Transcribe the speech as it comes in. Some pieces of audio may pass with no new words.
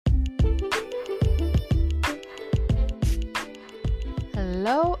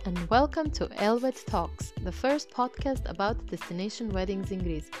Hello and welcome to Elwed Talks, the first podcast about destination weddings in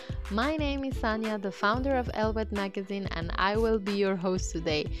Greece. My name is Sanya, the founder of Elwed magazine, and I will be your host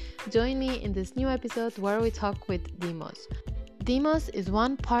today. Join me in this new episode where we talk with Dimos. Dimos is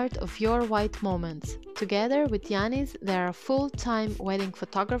one part of Your White Moments. Together with Yanis, they are full-time wedding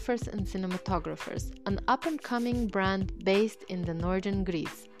photographers and cinematographers, an up-and-coming brand based in the northern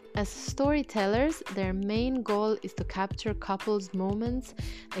Greece. As storytellers, their main goal is to capture couples' moments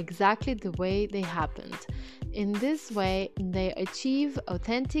exactly the way they happened. In this way, they achieve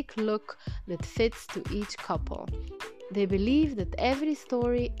authentic look that fits to each couple. They believe that every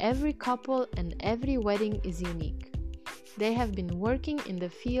story, every couple, and every wedding is unique. They have been working in the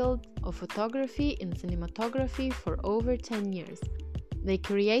field of photography and cinematography for over 10 years. They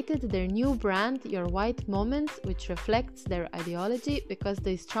created their new brand, Your White Moments, which reflects their ideology because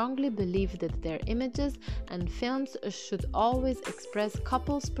they strongly believe that their images and films should always express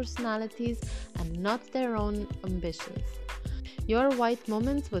couples' personalities and not their own ambitions. Your White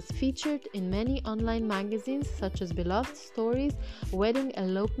Moments was featured in many online magazines such as Beloved Stories, Wedding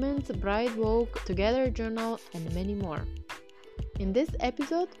Elopement, Bride Vogue, Together Journal, and many more. In this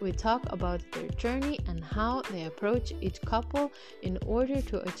episode, we talk about their journey and how they approach each couple in order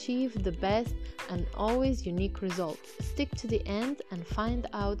to achieve the best and always unique result. Stick to the end and find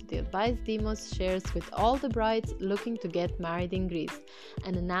out the advice Dimos shares with all the brides looking to get married in Greece.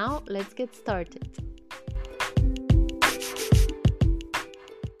 And now, let's get started.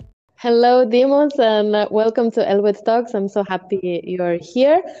 Hello, Dimos, and welcome to Elwed Talks. I'm so happy you're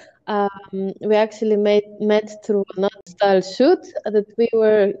here. We actually met through another style shoot that we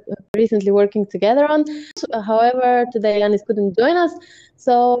were recently working together on. However, today Yanis couldn't join us,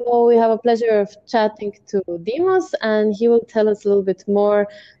 so we have a pleasure of chatting to Dimos, and he will tell us a little bit more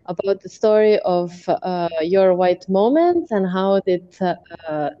about the story of Your White Moments and how did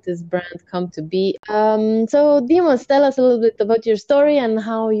this brand come to be. So Dimos, tell us a little bit about your story and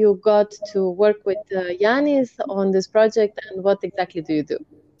how you got to work with Yanis on this project and what exactly do you do?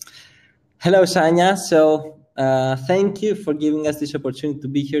 Hello, Sanya. So thank you for giving us this opportunity to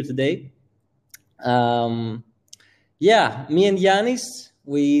be here today. Me and Yanis,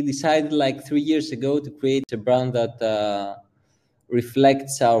 we decided like 3 years ago to create a brand that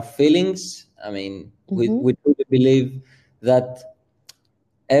reflects our feelings. I mean, we truly believe that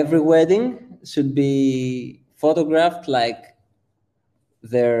every wedding should be photographed like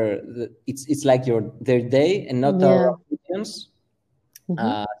it's like their day and not our opinions.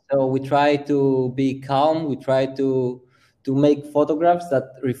 So we try to be calm. We try to make photographs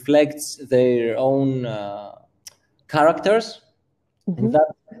that reflects their own characters, and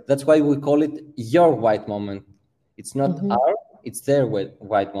that's why we call it Your White Moment. It's not our, it's their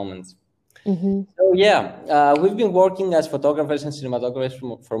white moments. So we've been working as photographers and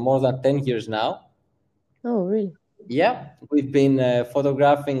cinematographers for more than 10 years now. Oh, really? Yeah, we've been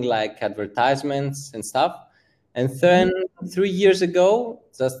photographing like advertisements and stuff. And then 3 years ago,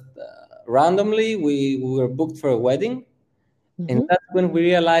 just randomly, we were booked for a wedding. And that's when we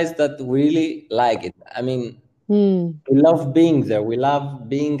realized that we really like it. I mean, we love being there. We love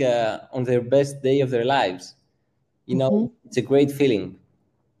being on their best day of their lives. You know, it's a great feeling.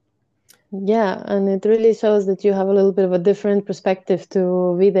 Yeah, and it really shows that you have a little bit of a different perspective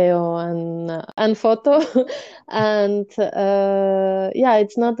to video and photo. And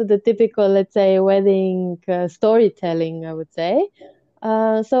it's not the typical, let's say, wedding storytelling, I would say.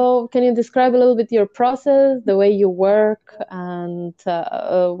 So can you describe a little bit your process, the way you work, and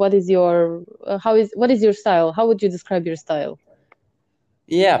what is your style? How would you describe your style?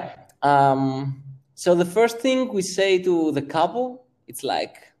 Yeah. So the first thing we say to the couple, it's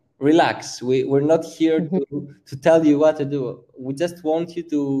like, relax. We're not here to tell you what to do. We just want you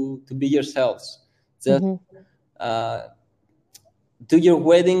to be yourselves. Just do your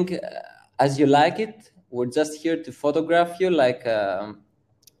wedding as you like it. We're just here to photograph you. Like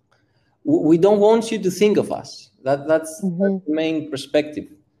we don't want you to think of us. That's the main perspective.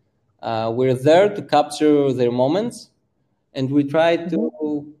 We're there to capture their moments, and we try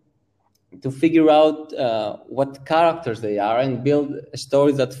to figure out what characters they are and build a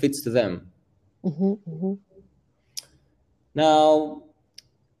story that fits to them. Now,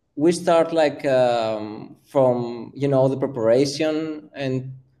 we start like from, the preparation,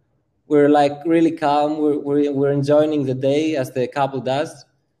 and we're like really calm. We're enjoying the day as the couple does,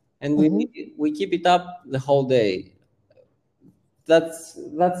 and we keep it up the whole day. That's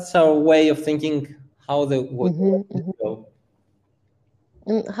our way of thinking how the go.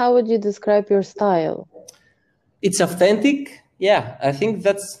 And how would you describe your style? It's authentic. Yeah, I think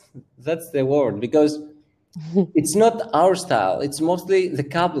that's the word, because it's not our style. It's mostly the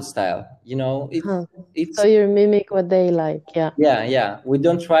couple style. It's so you mimic what they like. Yeah. We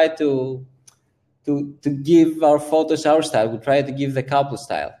don't try to give our photos our style. We try to give the couple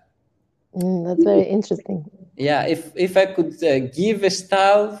style. That's very interesting. Yeah, if I could give a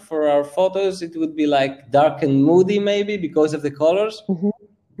style for our photos, it would be like dark and moody, maybe because of the colors.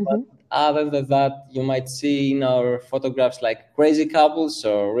 But other than that, you might see in our photographs like crazy couples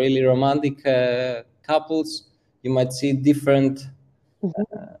or really romantic couples. You might see different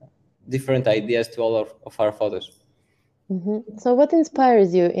ideas to all of our photos. So what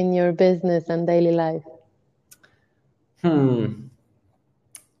inspires you in your business and daily life?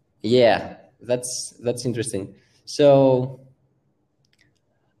 Yeah, that's interesting. So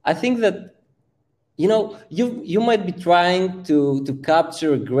I think that you might be trying to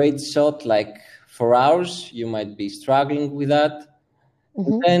capture a great shot like for hours. You might be struggling with that.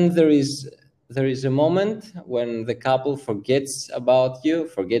 And then there is a moment when the couple forgets about you,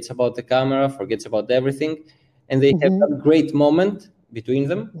 forgets about the camera, forgets about everything, and they have a great moment between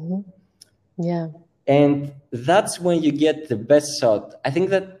them. Yeah. And that's when you get the best shot. I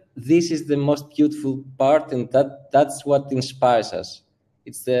think that this is the most beautiful part, and that's what inspires us.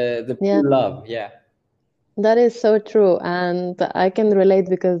 It's the pure love. Yeah. That is so true. And I can relate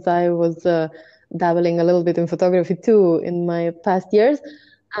because I was dabbling a little bit in photography too in my past years.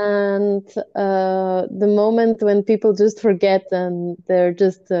 And the moment when people just forget and they're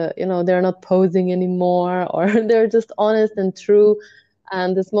just, they're not posing anymore, or they're just honest and true.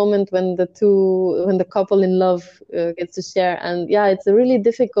 And this moment when the couple in love gets to share. And yeah, it's a really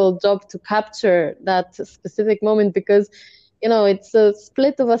difficult job to capture that specific moment because, it's a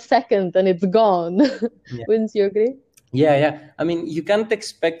split of a second and it's gone. Yeah. Wouldn't you agree? Yeah. I mean, you can't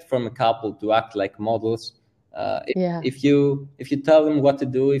expect from a couple to act like models. If you tell them what to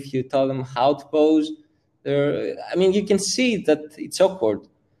do, if you tell them how to pose, you can see that it's awkward.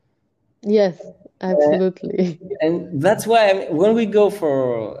 Yes, absolutely. And that's why when we go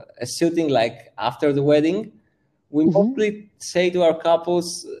for a shooting like after the wedding, we mostly say to our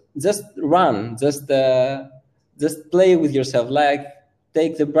couples, just run, just play with yourself, like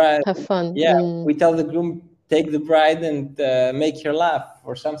take the bride. Have fun. Yeah, we tell the groom, take the bride and make her laugh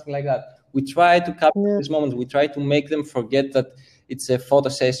or something like that. We try to capture this moment. We try to make them forget that it's a photo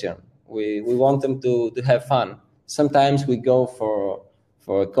session. We want them to have fun. Sometimes we go for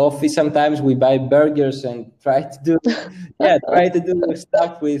a coffee. Sometimes we buy burgers and try to do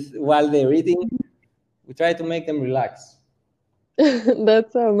stuff while they're eating. We try to make them relax.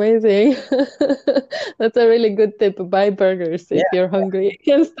 That's amazing. That's a really good tip. Buy burgers if you're hungry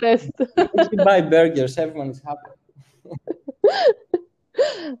and stressed. If you buy burgers, everyone is happy.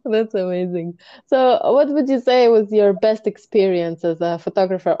 That's amazing. So what would you say was your best experience as a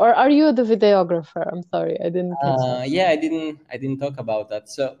photographer? Or are you the videographer? I'm sorry, I didn't catch that. Yeah, I didn't talk about that.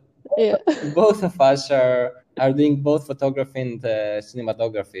 So both of us are doing both photography and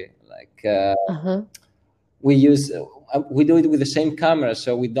cinematography. Like we do it with the same camera,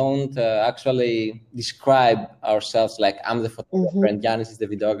 so we don't actually describe ourselves like I'm the photographer and Yanis is the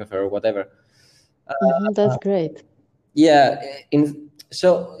videographer or whatever. That's great. Yeah,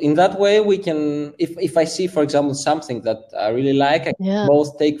 so in that way we can, if I see, for example, something that I really like, I can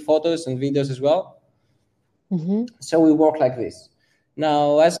both take photos and videos as well. So we work like this.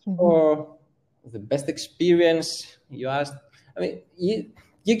 Now, as for the best experience you asked, I mean,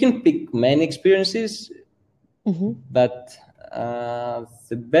 you can pick many experiences, but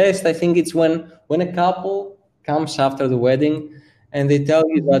the best, I think, it's when a couple comes after the wedding and they tell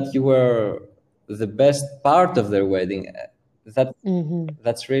you that you were the best part of their wedding.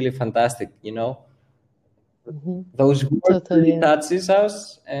 That's really fantastic, Those words really touches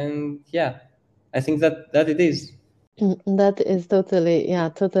us, and I think that it is. That is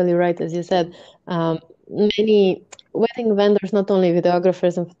totally right, as you said. Many wedding vendors, not only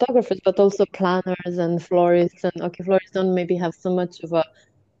videographers and photographers, but also planners and florists. And florists don't maybe have so much of a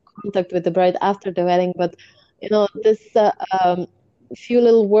contact with the bride after the wedding, but this few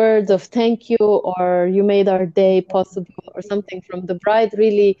little words of thank you, or you made our day possible, or something from the bride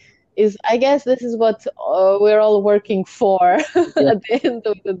really is, I guess this is what we're all working for at the end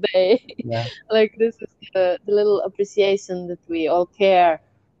of the day. Like this is the little appreciation that we all care,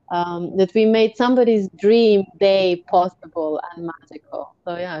 that we made somebody's dream day possible and magical.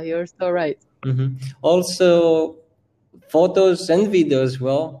 So you're so right. Also, photos and videos,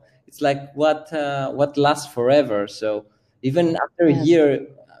 well, it's like what lasts forever. So even after a year,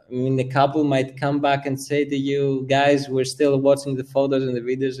 the couple might come back and say to you, guys, we're still watching the photos and the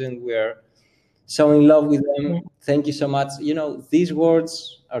videos and we're so in love with them. Thank you so much. These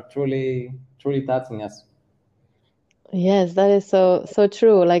words are truly, truly touching us. Yes, that is so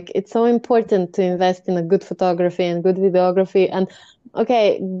true. Like it's so important to invest in a good photography and good videography. And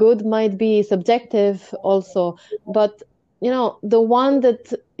okay, good might be subjective also, but the one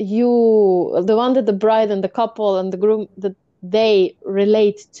that the bride and the couple and the groom that they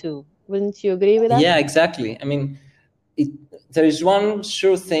relate to. Wouldn't you agree with that? Yeah, exactly. I mean, there is one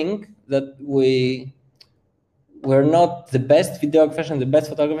sure thing that we're not the best videographers and the best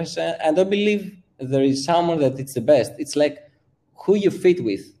photographers. I don't believe there is someone that it's the best. It's like who you fit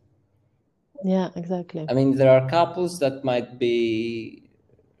with. Yeah, exactly. I mean, there are couples that might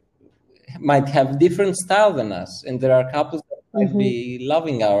have different style than us, and there are couples that might be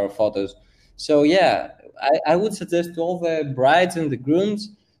loving our photos. So yeah, I would suggest to all the brides and the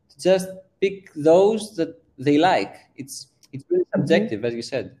grooms to just pick those that they like. It's really subjective, as you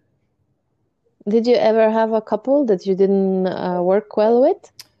said. Did you ever have a couple that you didn't work well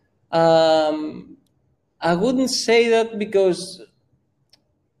with? I wouldn't say that, because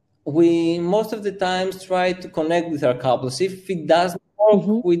we most of the times try to connect with our couples. If it doesn't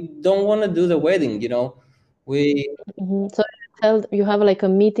work, we don't want to do the wedding, we So you have like a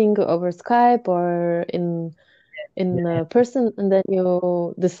meeting over Skype or in person, and then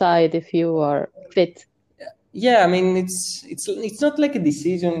you decide if you are fit. Yeah, I mean, it's not like a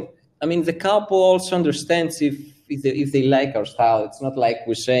decision. I mean, the couple also understands if they like our style. It's not like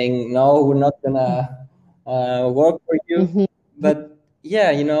we're saying no, we're not gonna work for you. But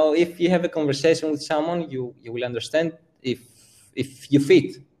yeah, if you have a conversation with someone, you will understand if you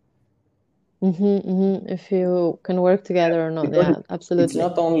fit. If you can work together or not. Yeah, absolutely. It's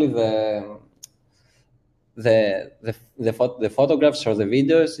not only the photographs or the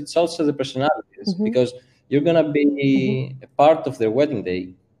videos, it's also the personalities, because you're gonna be a part of their wedding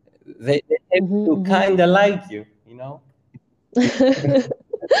day. They have to kind of like you,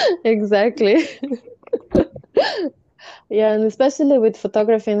 Exactly. Yeah, and especially with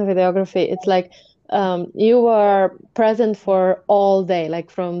photography and videography, it's like you are present for all day,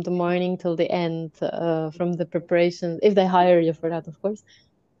 like from the morning till the end, from the preparation, if they hire you for that, of course.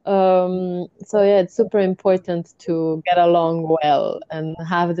 So yeah, it's super important to get along well and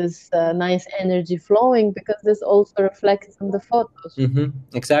have this nice energy flowing, because this also reflects on the photos.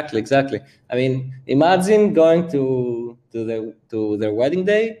 Exactly. I mean, imagine going to their wedding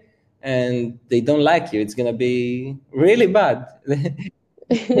day and they don't like you. It's gonna be really bad.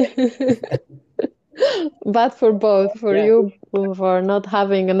 Bad for both, for you for not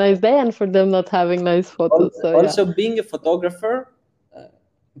having a nice day and for them not having nice photos. So also, being a photographer,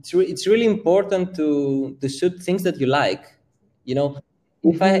 it's really important to shoot things that you like.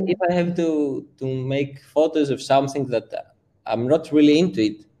 If I have to make photos of something that I'm not really into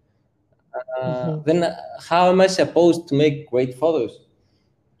it, then how am I supposed to make great photos?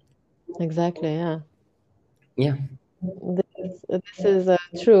 Exactly. Yeah. Yeah. This is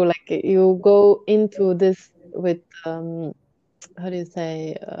true. Like you go into this with how do you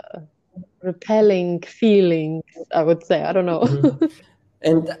say, repelling feelings, I would say. I don't know.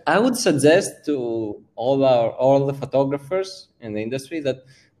 And I would suggest to all the photographers in the industry that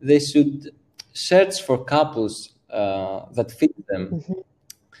they should search for couples that fit them.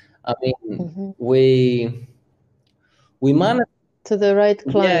 I mean, we manage to the right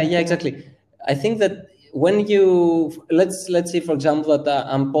client. Yeah, exactly. I think that when let's say, for example, that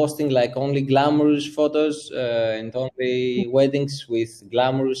I'm posting like only glamorous photos and only weddings with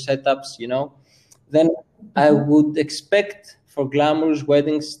glamorous setups, then I would expect for glamorous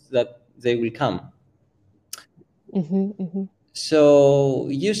weddings that they will come. So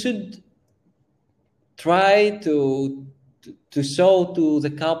you should try to show to the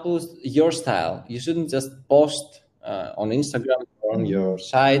couples your style. You shouldn't just post on Instagram or on your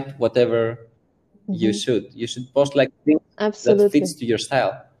site whatever you should. You should post like things that fits to your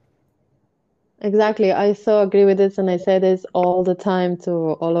style. Exactly. I so agree with this, and I say this all the time to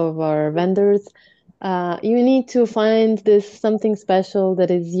all of our vendors. You need to find this something special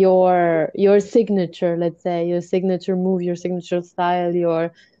that is your signature, let's say, your signature move, your signature style,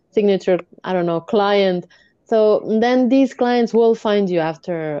 your signature, I don't know, client. So then these clients will find you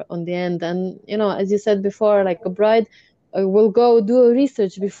after on the end. And, as you said before, like a bride will go do a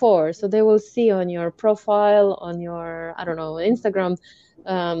research before. So they will see on your profile, on your, I don't know, Instagram,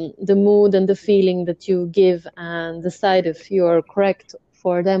 the mood and the feeling that you give and decide if you're correct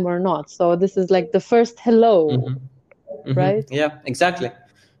for them or not. So this is like the first hello, right? Yeah, exactly.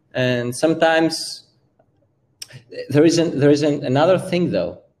 And sometimes there isn't another thing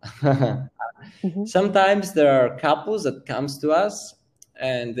though. Sometimes there are couples that comes to us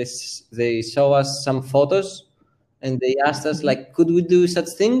and they show us some photos and they asked us like, could we do such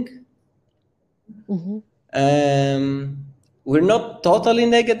thing? We're not totally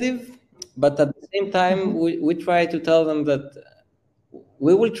negative, but at the same time, we try to tell them that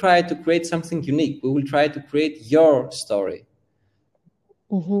we will try to create something unique. We will try to create your story.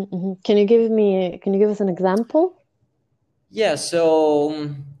 Can you give us an example? Yeah, so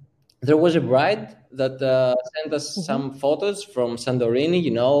there was a bride that sent us some photos from Santorini,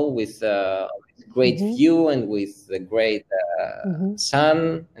 with great view and with the great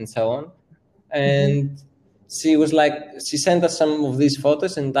sun and so on. And she was like, she sent us some of these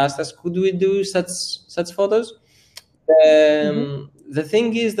photos and asked us, could we do such photos? The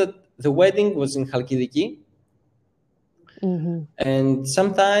thing is that the wedding was in Chalkidiki. And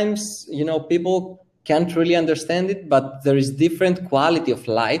sometimes, people can't really understand it, but there is different quality of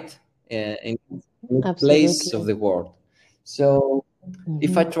light in place of the world. So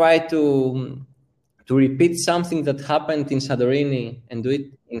if I try to repeat something that happened in Santorini and do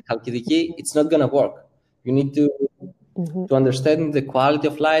it in Chalkidiki, it's not going to work. You need to understand the quality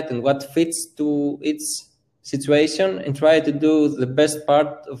of light and what fits to its situation and try to do the best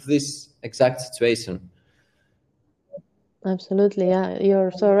part of this exact situation. Absolutely, yeah,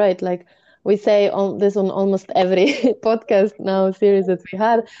 you're so right. Like we say on this on almost every podcast now series that we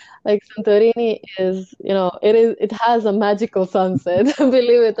had, like Santorini is, it has a magical sunset,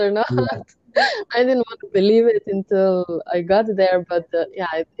 believe it or not. I didn't want to believe it until I got there, but the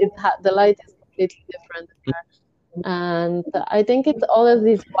light is completely different there. And I think it's all of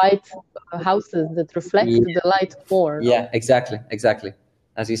these white houses that reflect the light more. Yeah, exactly,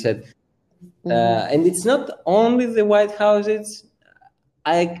 as you said. And it's not only the white houses.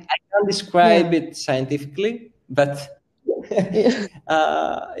 I can't describe it scientifically, but we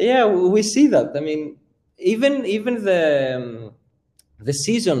see that. I mean, even the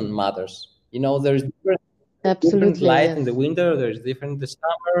season matters. There's different light in the winter. There's different in the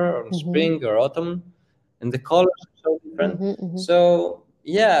summer or spring or autumn, and the colors are so different. So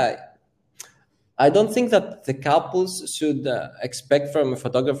I don't think that the couples should expect from a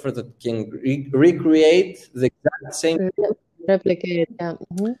photographer that can recreate the exact same. Replicate,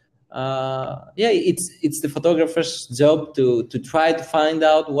 it's the photographer's job to try to find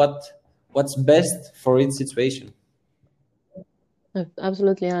out what's best for each situation.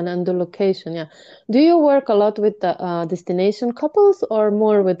 Absolutely, and the location. Do you work a lot with the destination couples or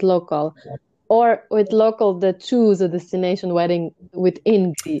more with local? Or with local that choose a destination wedding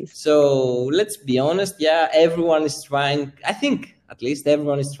within Greece? So let's be honest, everyone is trying, I think at least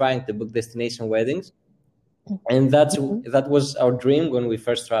everyone is trying to book destination weddings. And that was our dream when we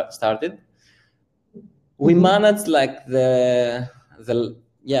first started. We managed like from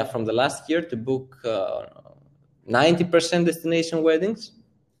the last year to book 90% destination weddings.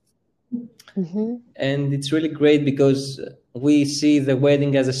 And it's really great because we see the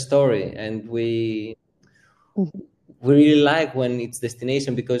wedding as a story, and we really like when it's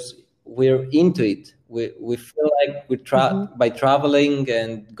destination because we're into it. We feel like by traveling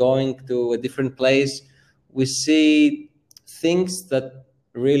and going to a different place, we see things that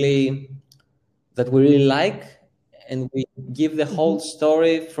we really like, and we give the whole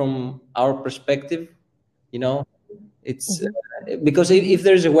story from our perspective. It's because if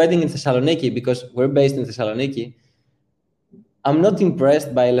there's a wedding in Thessaloniki, because we're based in Thessaloniki, I'm not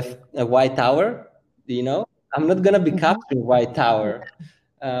impressed by a white tower. I'm not gonna be capturing white tower.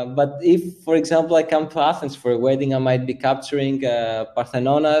 But if, for example, I come to Athens for a wedding, I might be capturing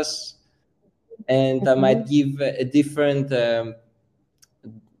Parthenonas, and I might give a different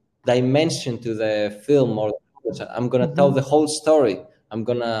dimension to the film, or I'm gonna tell the whole story. I'm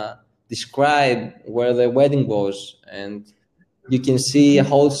gonna describe where the wedding was, and you can see a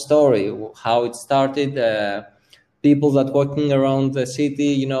whole story, how it started, people that walking around the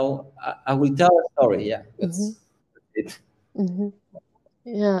city. I will tell a story. That's it.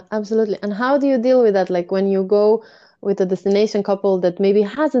 Yeah, absolutely. And how do you deal with that? Like when you go with a destination couple that maybe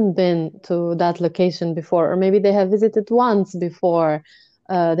hasn't been to that location before, or maybe they have visited once before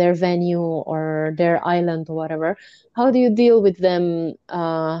their venue or their island or whatever. How do you deal with them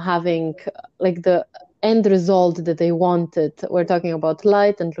having like the end result that they wanted? We're talking about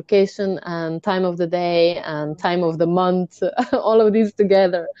light and location and time of the day and time of the month, all of these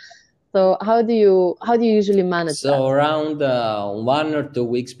together. So how do you usually manage that? So around 1 or 2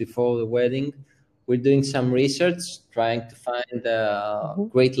 weeks before the wedding, we're doing some research, trying to find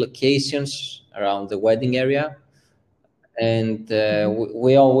great locations around the wedding area. And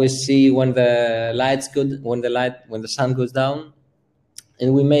we always see when the sun goes down,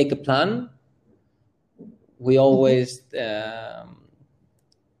 and we make a plan. We always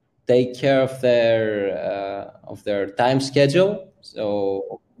take care of their time schedule.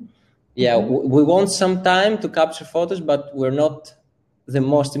 So Yeah, we want some time to capture photos, but we're not the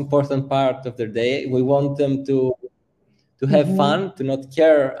most important part of their day. We want them to have fun, to not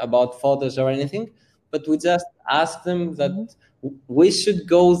care about photos or anything, but we just ask them that we should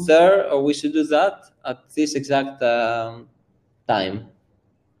go there or we should do that at this exact time.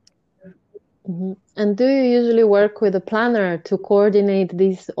 And do you usually work with a planner to coordinate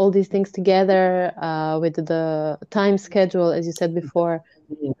all these things together with the time schedule, as you said before,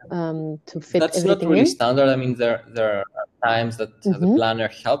 to fit That's everything not really in? standard. I mean, there are times that the planner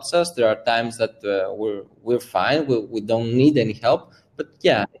helps us. There are times that we're fine. We don't need any help. But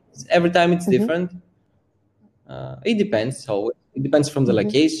yeah, every time it's different. It depends. So it depends from the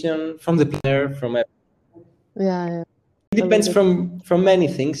location, from the planner, from Yeah. It depends from many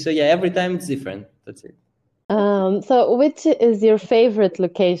things. So yeah, every time it's different. That's it. So which is your favorite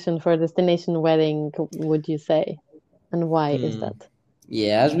location for a destination wedding, would you say? And why is that?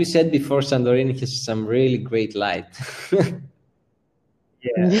 Yeah, as we said before, Santorini has some really great light.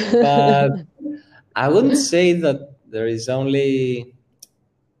 Yeah, but I wouldn't say that there is only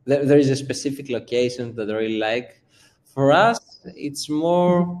there is a specific location that I really like. For us, it's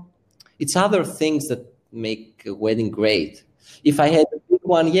more it's other things that make a wedding great. If I had to pick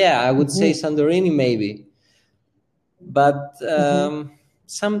one, yeah, I would say Santorini maybe. But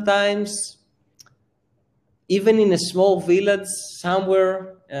sometimes, even in a small village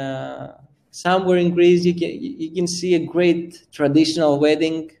somewhere in Greece, you can see a great traditional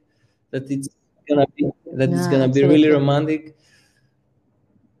wedding that it's gonna be really romantic.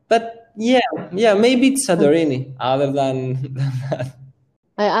 But yeah, maybe it's Santorini other than that.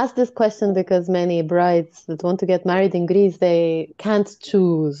 I asked this question because many brides that want to get married in Greece, they can't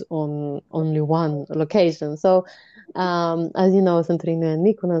choose on only one location. So, as you know, Santorini and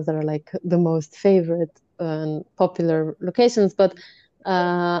Mykonos are like the most favorite and popular locations. But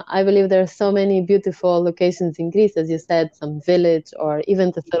I believe there are so many beautiful locations in Greece, as you said, some village or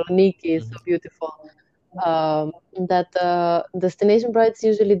even Thessaloniki is so beautiful that destination brides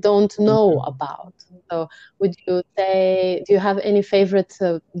usually don't know about. So would you say, do you have any favorite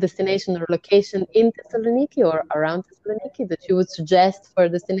destination or location in Thessaloniki or around Thessaloniki that you would suggest for a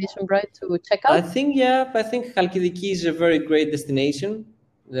destination bride to check out? I think Chalkidiki is a very great destination.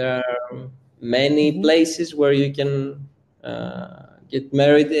 There are many places where you can get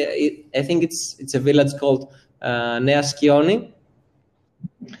married. I think it's a village called Nea Skioni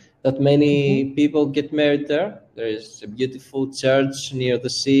that many people get married there. There is a beautiful church near the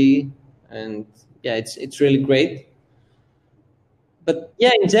sea, and yeah, it's really great. But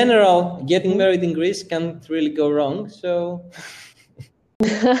yeah, in general, getting married in Greece can't really go wrong. So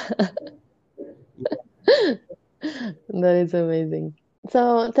that is amazing.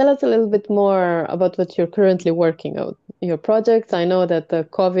 So tell us a little bit more about what you're currently working on, your projects. I know that the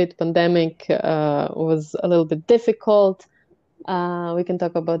COVID pandemic was a little bit difficult. We can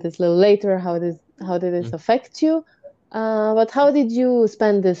talk about this a little later. How did this affect you? But how did you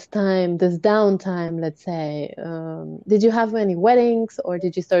spend this time, this downtime, let's say? Did you have any weddings or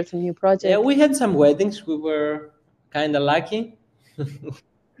did you start some new projects? Yeah, we had some weddings. We were kind of lucky.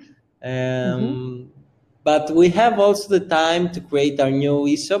 But we have also the time to create our new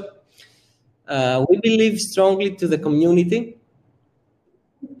eShop. We believe strongly to the community,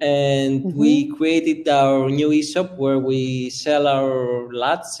 and we created our new eShop where we sell our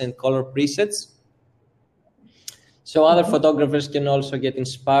LUTs and color presets. So other photographers can also get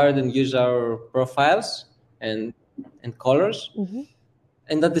inspired and use our profiles and colors.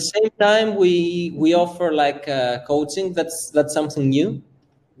 And at the same time, we offer like coaching. That's something new.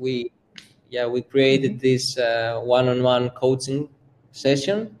 We created this one-on-one coaching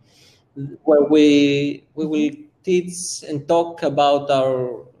session where we will teach and talk about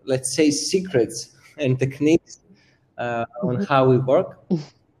our, let's say, secrets and techniques on how we work.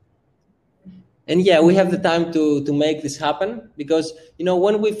 And yeah, we have the time to make this happen because, you know,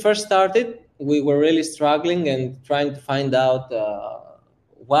 when we first started, we were really struggling and trying to find out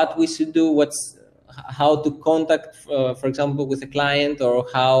what we should do, how to contact, for example, with a client, or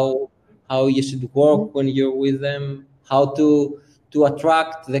how you should work when you're with them, how to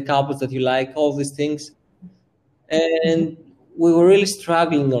attract the couples that you like, all these things. And we were really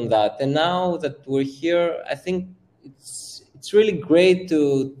struggling on that. And now that we're here, I think it's really great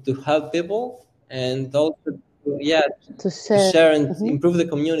to help people and also to share and improve the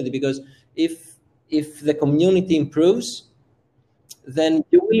community, because if the community improves, then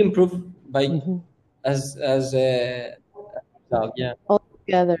you will improve by as a result. Yeah. All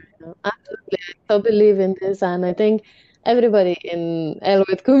together. Absolutely. I so believe in this, and I think everybody in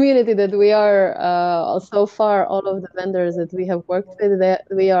Elwit community that we are so far, all of the vendors that we have worked with, that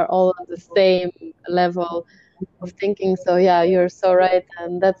we are all on the same level of thinking. So yeah, you're so right,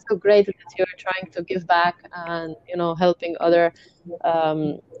 and that's so great that you're trying to give back and helping other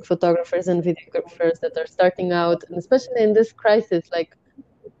photographers and videographers that are starting out, and especially in this crisis, like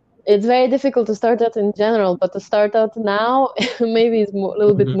it's very difficult to start out in general, but to start out now maybe it's a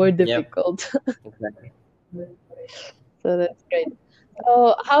little bit more difficult. Exactly. So that's great.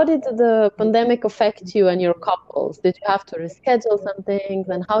 So how did the pandemic affect you and your couples? Did you have to reschedule some things?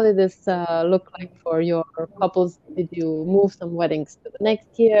 And how did this look like for your couples? Did you move some weddings to the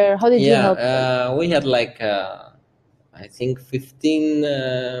next year? How did you help them? We had like I think 15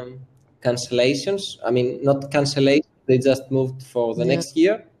 cancellations. I mean, not cancellations. They just moved for the next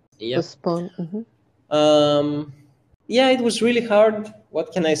year. Yeah. Postpone. Yeah, it was really hard.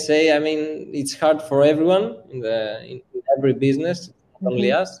 What can I say? I mean, it's hard for everyone in every business, not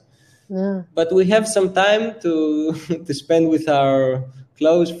only us. Yeah. But we have some time to to spend with our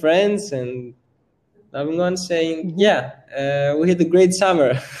close friends, and everyone saying, yeah, we had a great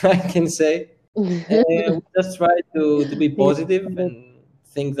summer. I can say. We just try to be positive and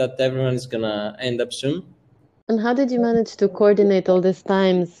think that everyone is gonna end up soon. And how did you manage to coordinate all these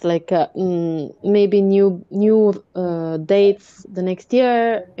times, like maybe new dates the next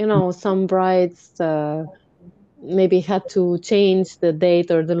year? Some brides maybe had to change the date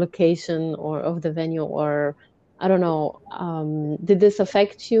or the location or of the venue, or I don't know. Did this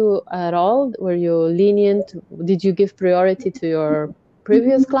affect you at all? Were you lenient? Did you give priority to your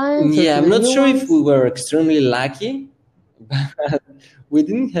previous clients? Yeah, I'm not sure if we were extremely lucky, but we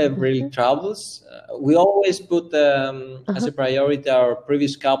didn't have really troubles. We always put as a priority our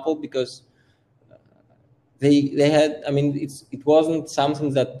previous couple because they had. I mean, it wasn't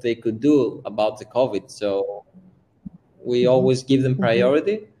something that they could do about the COVID, so we always give them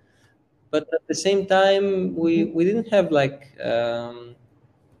priority. But at the same time, we didn't have like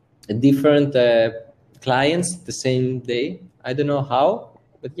different clients the same day. I don't know how,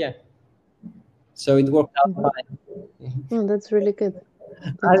 but yeah. So it worked out fine. Oh, that's really good.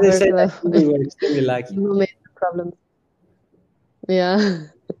 As I said, we were extremely lucky. No major problems. Yeah.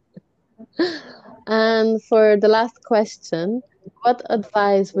 And for the last question, what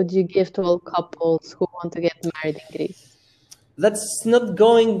advice would you give to all couples who want to get married in Greece? That's not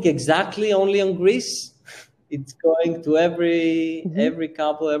going exactly only on Greece. It's going to every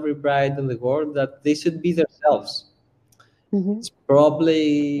couple, every bride in the world, that they should be themselves. It's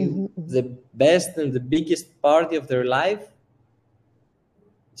probably the best and the biggest party of their life.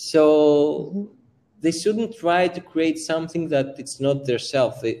 So they shouldn't try to create something that it's not their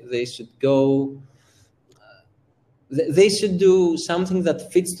self. They should go. They should do something that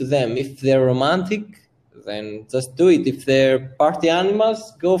fits to them. If they're romantic, then just do it. If they're party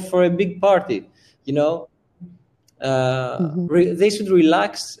animals, go for a big party. They should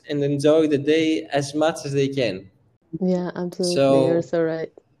relax and enjoy the day as much as they can. Yeah, absolutely. You're so right.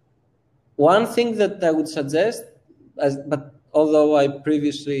 One thing that I would suggest, but although I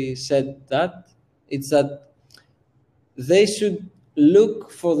previously said that, it's that they should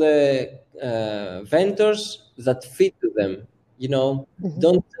look for the vendors that fit to them.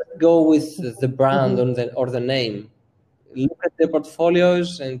 Don't go with the brand or the name. Look at the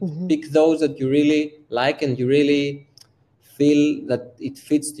portfolios and pick those that you really like and you really feel that it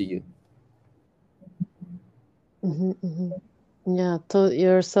fits to you. Yeah,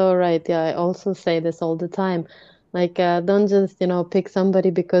 you're so right. Yeah, I also say this all the time. Like, don't just, pick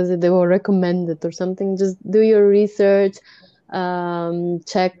somebody because they were recommended or something. Just do your research,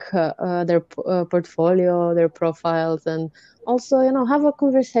 check their portfolio, their profiles, and also, have a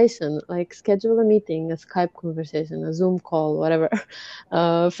conversation, like schedule a meeting, a Skype conversation, a Zoom call, whatever,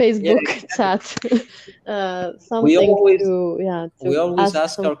 Facebook chat, something we always ask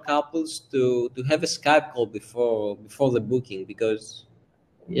ask our couples to have a Skype call before the booking, because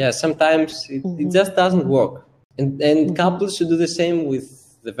sometimes it just doesn't work. And couples should do the same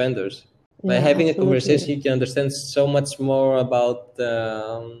with the vendors. By having a conversation, you can understand so much more about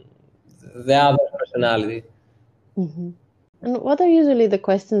the other personality. And what are usually the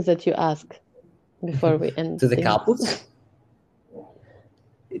questions that you ask before we end? To the couples?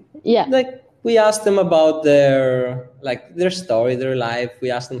 Yeah. Like, we ask them about their story, their life.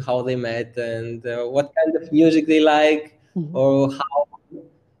 We ask them how they met and what kind of music they like, or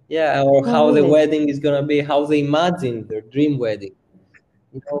how the wedding is gonna be, how they imagine their dream wedding.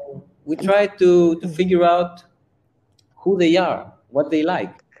 We try to figure out who they are, what they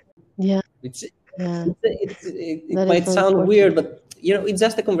like. Yeah. It might sound weird, but it's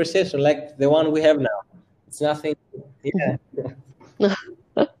just a conversation like the one we have now. It's nothing Yeah.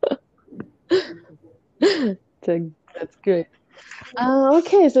 That's great.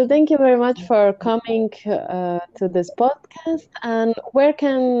 Okay, so thank you very much for coming to this podcast. And where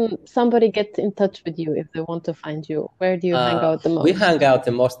can somebody get in touch with you if they want to find you? Where do you hang out the We most? hang out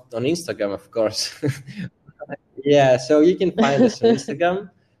the most on Instagram, of course. Yeah, so you can find us on Instagram,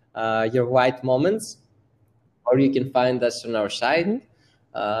 Your White Moments, or you can find us on our site,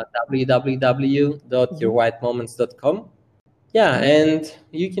 www.yourwhitemoments.com. Yeah, and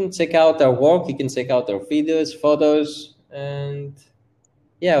you can check out our work, you can check out our videos, photos, and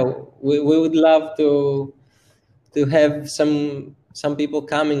yeah, we would love to have some people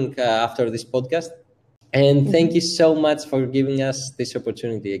coming after this podcast. And thank you so much for giving us this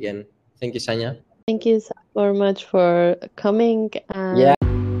opportunity again. Thank you, Sanya. Thank you so much for coming. Yeah.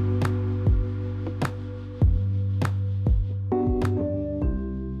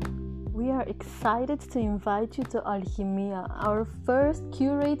 We are excited to invite you to Alchimia, our first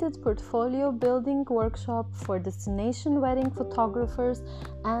curated portfolio building workshop for destination wedding photographers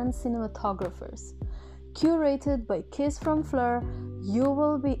and cinematographers. Curated by Kiss from Fleur, you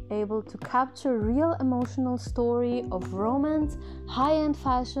will be able to capture real emotional story of romance, high-end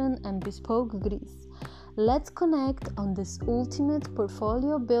fashion, and bespoke Greece. Let's connect on this ultimate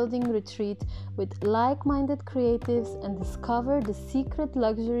portfolio building retreat with like-minded creatives and discover the secret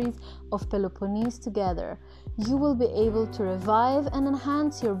luxuries of Peloponnese together. You will be able to revive and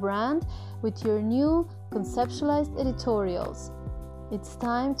enhance your brand with your new conceptualized editorials. It's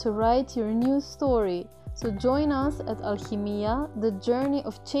time to write your new story. So join us at Alchimia, the journey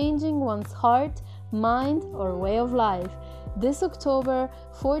of changing one's heart, mind, or way of life. This October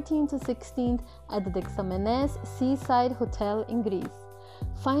 14th to 16th at the Dexamenes Seaside Hotel in Greece.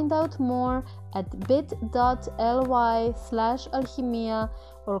 Find out more at bit.ly/alchimia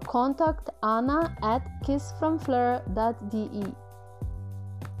or contact Anna at kissfromfleur.de.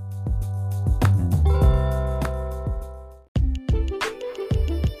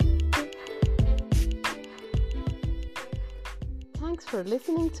 Thanks for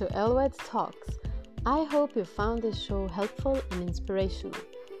listening to Elwed Talks. I hope you found this show helpful and inspirational.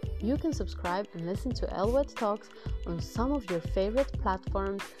 You can subscribe and listen to Elwed Talks on some of your favorite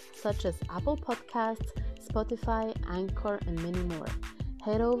platforms such as Apple Podcasts, Spotify, Anchor, and many more.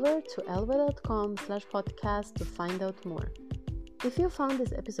 Head over to elwed.com/podcast to find out more. If you found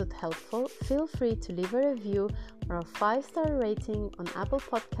this episode helpful, feel free to leave a review or a 5-star rating on Apple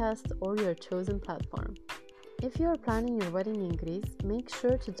Podcasts or your chosen platform. If you are planning your wedding in Greece, make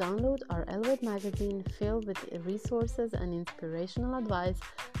sure to download our Elwed magazine filled with resources and inspirational advice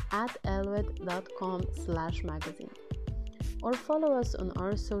at elwed.com/magazine. Or follow us on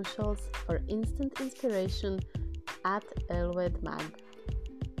our socials for instant inspiration at elwedmag.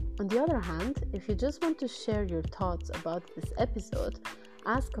 On the other hand, if you just want to share your thoughts about this episode,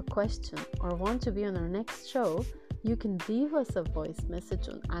 ask a question, or want to be on our next show, you can leave us a voice message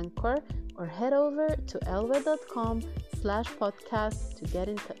on Anchor or head over to elwed.com/podcast to get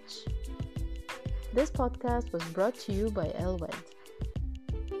in touch. This podcast was brought to you by Elwed.